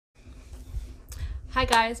Hi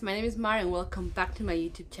guys, my name is Mara and welcome back to my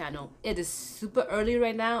YouTube channel. It is super early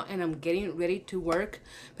right now and I'm getting ready to work,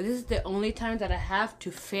 but this is the only time that I have to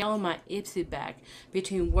film my Ipsy bag.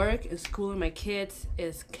 Between work and school and my kids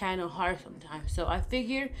is kind of hard sometimes. So I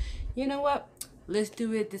figured, you know what? Let's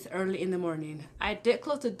do it this early in the morning. I did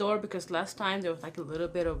close the door because last time there was like a little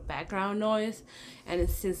bit of background noise, and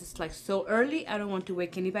since it's like so early, I don't want to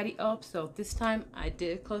wake anybody up. So this time I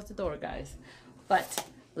did close the door, guys. But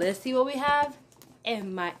let's see what we have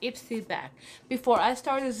in my Ipsy bag. Before I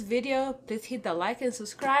start this video, please hit the like and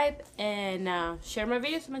subscribe and share my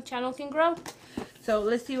videos so my channel can grow. So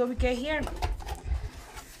let's see what we get here.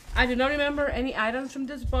 I do not remember any items from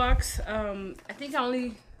this box. I think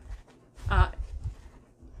I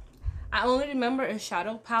only remember a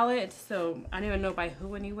shadow palette, so I don't even know by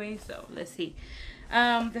who anyway. So let's see.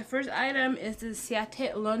 The first item is the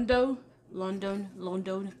Ciate London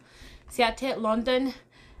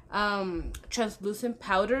translucent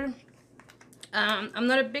powder. I'm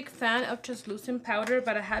not a big fan of translucent powder,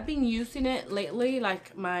 but I have been using it lately,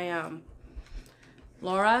 like my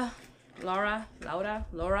Laura. I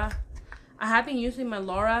have been using my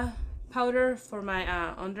Laura powder for my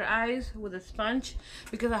under eyes with a sponge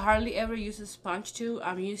because I hardly ever use a sponge too.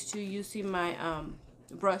 I'm used to using my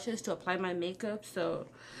brushes to apply my makeup. So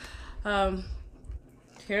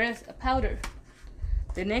here is a powder.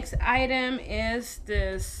 The next item is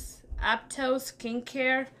this Apto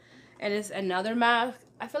skincare, and it's another mask.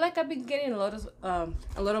 I feel like I've been getting a lot of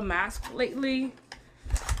masks lately,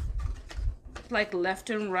 like left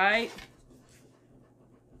and right.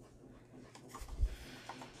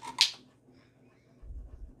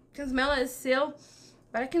 I can smell it still,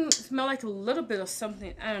 but I can smell like a little bit of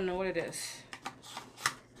something. I don't know what it is.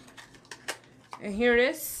 And here it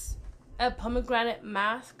is, a pomegranate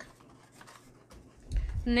mask.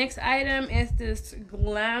 Next item is this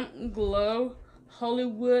Glam Glow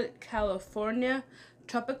Hollywood, California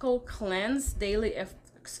Tropical Cleanse Daily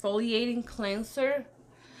Exfoliating Cleanser.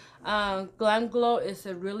 Glam Glow is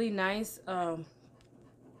a really nice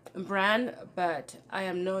brand, but I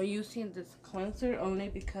am not using this cleanser only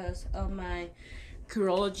because of my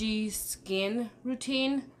Curology skin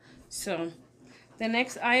routine. So the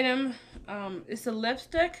next item is a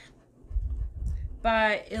lipstick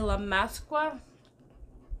by Ilamasqua.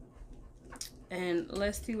 And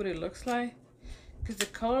let's see what it looks like, because the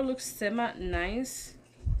color looks semi-nice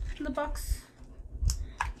in the box.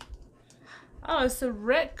 Oh, it's a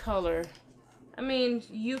red color. I mean,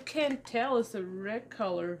 you can tell it's a red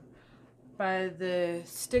color by the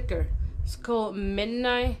sticker. It's called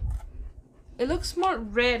Midnight. It looks more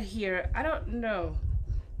red here. I don't know.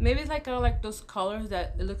 Maybe it's like kind of like those colors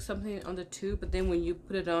that it looks something on the tube, but then when you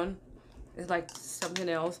put it on, it's like something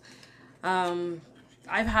else.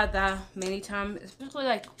 I've had that many times, especially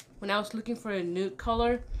like when I was looking for a nude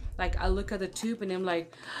color. Like I look at the tube and I'm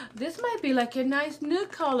like, this might be like a nice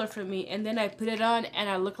nude color for me, and then I put it on and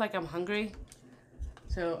I look like I'm hungry.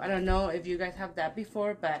 So I don't know if you guys have that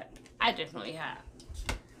before, but I definitely have.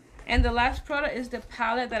 And the last product is the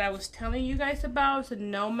palette that I was telling you guys about. It's a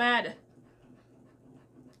Nomad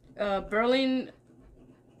Berlin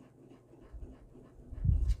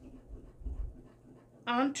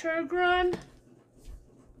Underground,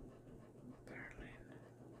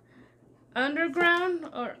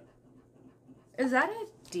 or is that a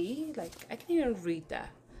D? Like I can't even read that.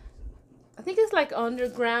 I think it's like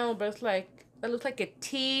underground, but it's like it looks like a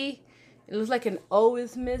T. It looks like an O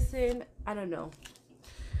is missing. I don't know.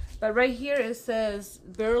 But right here it says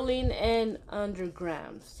Berlin and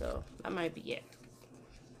Underground, so that might be it.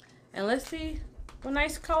 And let's see what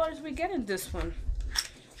nice colors we get in this one.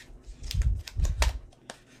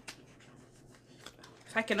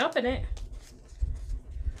 If I can open it.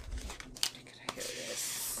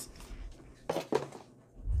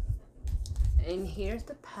 And here's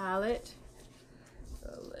the palette. So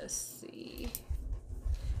let's see.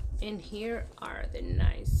 And here are the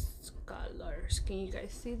nice colors. Can you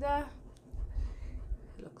guys see that?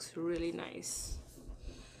 It looks really nice.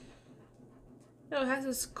 Oh, it has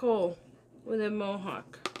a skull with a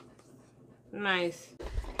mohawk. Nice.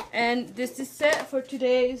 And this is it for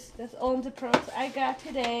today's. That's all the products I got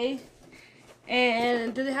today.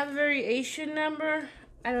 And do they have a variation number?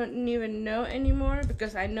 I don't even know anymore,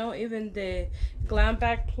 because I know even the Glam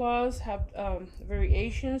Bag Plus have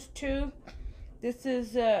variations too. This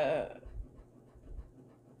is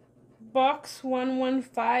box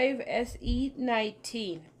 115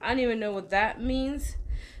 SE19. I don't even know what that means.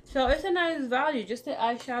 So it's a nice value. Just the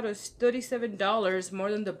eyeshadow is $37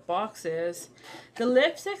 more than the box is. The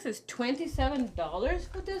lipstick is $27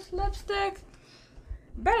 for this lipstick.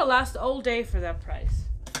 Better last all day for that price.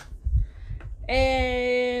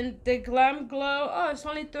 And the Glam Glow, oh, it's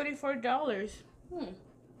only $34.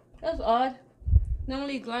 That's odd.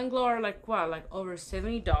 Normally Glam Glow are like what, like over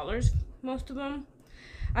 $70, most of them.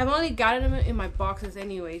 I've only gotten them in my boxes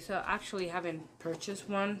anyway, so I actually haven't purchased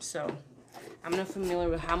one, so I'm not familiar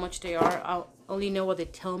with how much they are. I'll only know what they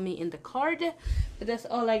tell me in the card. But that's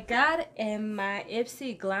all I got in my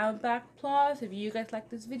Ipsy Glam Back Plus. If you guys like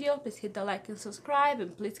this video, please hit the like and subscribe,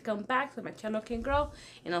 and please come back so my channel can grow.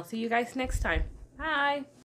 And I'll see you guys next time. Bye!